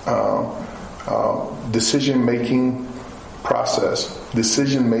 decision-making process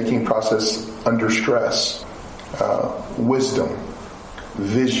under stress, wisdom,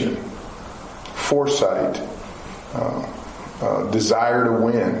 vision, foresight, desire to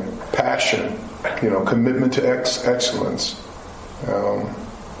win, passion, commitment to excellence,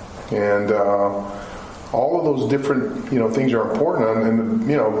 and all of those different things are important. And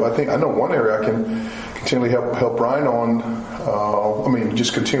I know one area I can continually help Ryan on.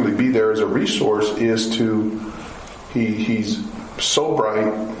 Just continually be there as a resource is to. He's so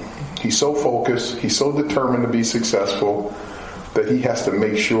bright, he's so focused, he's so determined to be successful that he has to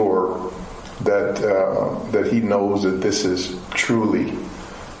make sure that he knows that this is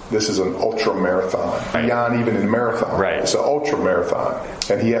an ultra marathon, beyond even in marathon. Right. It's an ultra marathon,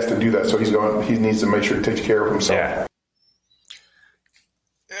 and he has to do that. So he needs to make sure he takes care of himself. Yeah.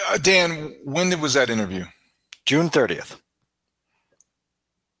 Dan, when was that interview? June 30th.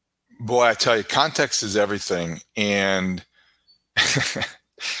 Boy, I tell you, context is everything. And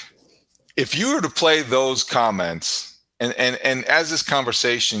if you were to play those comments, and as this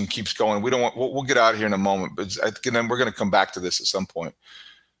conversation keeps going, we'll get out of here in a moment, but then we're going to come back to this at some point.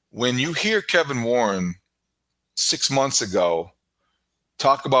 When you hear Kevin Warren 6 months ago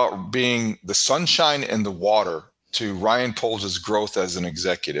talk about being the sunshine and the water to Ryan Poles' growth as an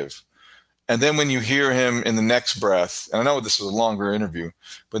executive, and then when you hear him in the next breath, and I know this was a longer interview,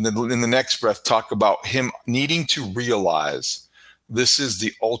 but then in the next breath talk about him needing to realize this is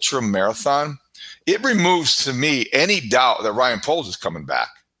the ultra marathon, it removes to me any doubt that Ryan Poles is coming back.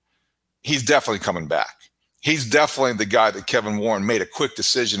 He's definitely coming back. He's definitely the guy that Kevin Warren made a quick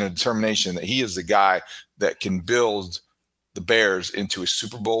decision and determination that he is the guy that can build the Bears into a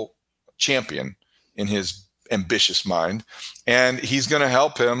Super Bowl champion in his ambitious mind. And he's going to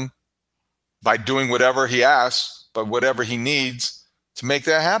help him by doing whatever he asks, but whatever he needs to make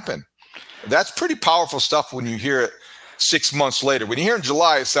that happen. That's pretty powerful stuff when you hear it 6 months later. When you hear in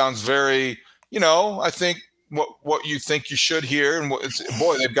July, it sounds very, I think what you think you should hear, and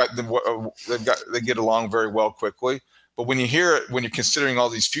they get along very well quickly. But when you hear it, when you're considering all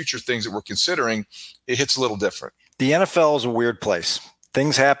these future things that we're considering, it hits a little different. The NFL is a weird place.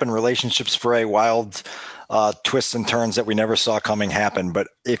 Things happen, relationships fray, wild twists and turns that we never saw coming happen. But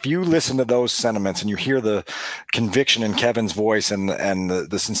if you listen to those sentiments and you hear the conviction in Kevin's voice and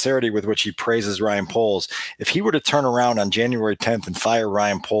the sincerity with which he praises Ryan Poles, if he were to turn around on January 10th and fire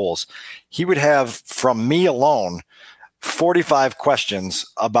Ryan Poles, he would have, from me alone, 45 questions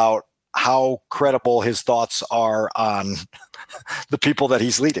about how credible his thoughts are on the people that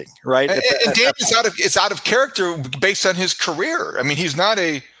he's leading, right? And Dan is out of character based on his career. I mean, he's not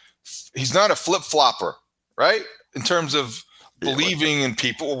a flip flopper, right? In terms of believing in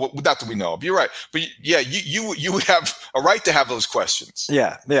people, not that we know of. You're right, but yeah, you would have a right to have those questions.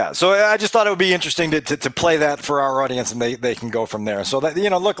 Yeah. So I just thought it would be interesting to play that for our audience, and they can go from there. So that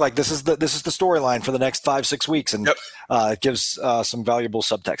look, like this is the storyline for the next 5-6 weeks, and it gives some valuable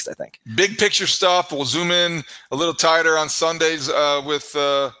subtext, I think. Big picture stuff. We'll zoom in a little tighter on Sundays with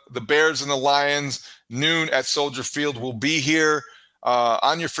the Bears and the Lions. Noon at Soldier Field. We'll be here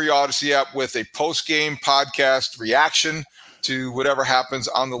on your free Odyssey app with a post-game podcast reaction to whatever happens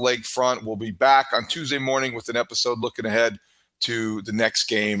on the lakefront. We'll be back on Tuesday morning with an episode looking ahead to the next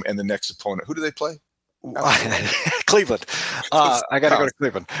game and the next opponent. Who do they play? Cleveland. I got to go to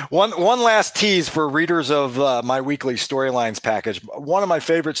Cleveland. One last tease for readers of my weekly storylines package. One of my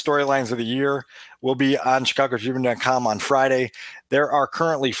favorite storylines of the year will be on ChicagoTribune.com on Friday. There are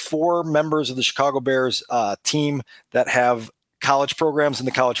currently 4 members of the Chicago Bears team that have college programs in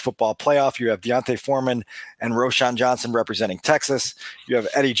the college football playoff. You have Deontay Foreman and Roschon Johnson representing Texas. You have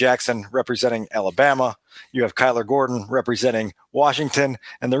Eddie Jackson representing Alabama. You have Kyler Gordon representing Washington.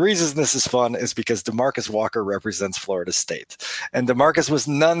 And the reason this is fun is because DeMarcus Walker represents Florida State. And DeMarcus was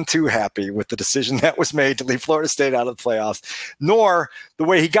none too happy with the decision that was made to leave Florida State out of the playoffs, nor the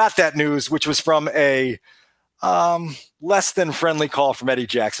way he got that news, which was from a less than friendly call from Eddie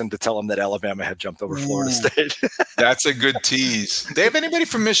Jackson to tell him that Alabama had jumped over Florida State. That's a good tease. They have anybody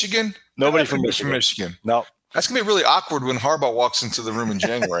from Michigan? Nobody from Michigan. No. That's going to be really awkward when Harbaugh walks into the room in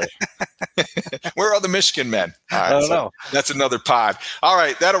January. Where are the Michigan men? I don't know. That's another pod. All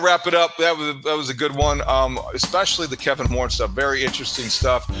right, that'll wrap it up. That was a good one, especially the Kevin Moore stuff. Very interesting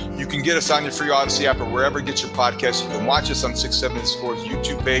stuff. You can get us on your free Odyssey app or wherever you get your podcast. You can watch us on 670 Score's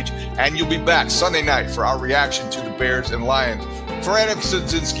YouTube page, and you'll be back Sunday night for our reaction to the Bears and Lions. For Adam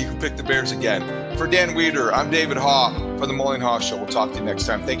Sudzinski, who picked the Bears again. For Dan Weeder, I'm David Haugh from the Mullen Haugh Show. We'll talk to you next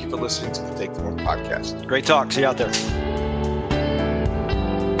time. Thank you for listening to the Take the North podcast. Great talk. See you out there.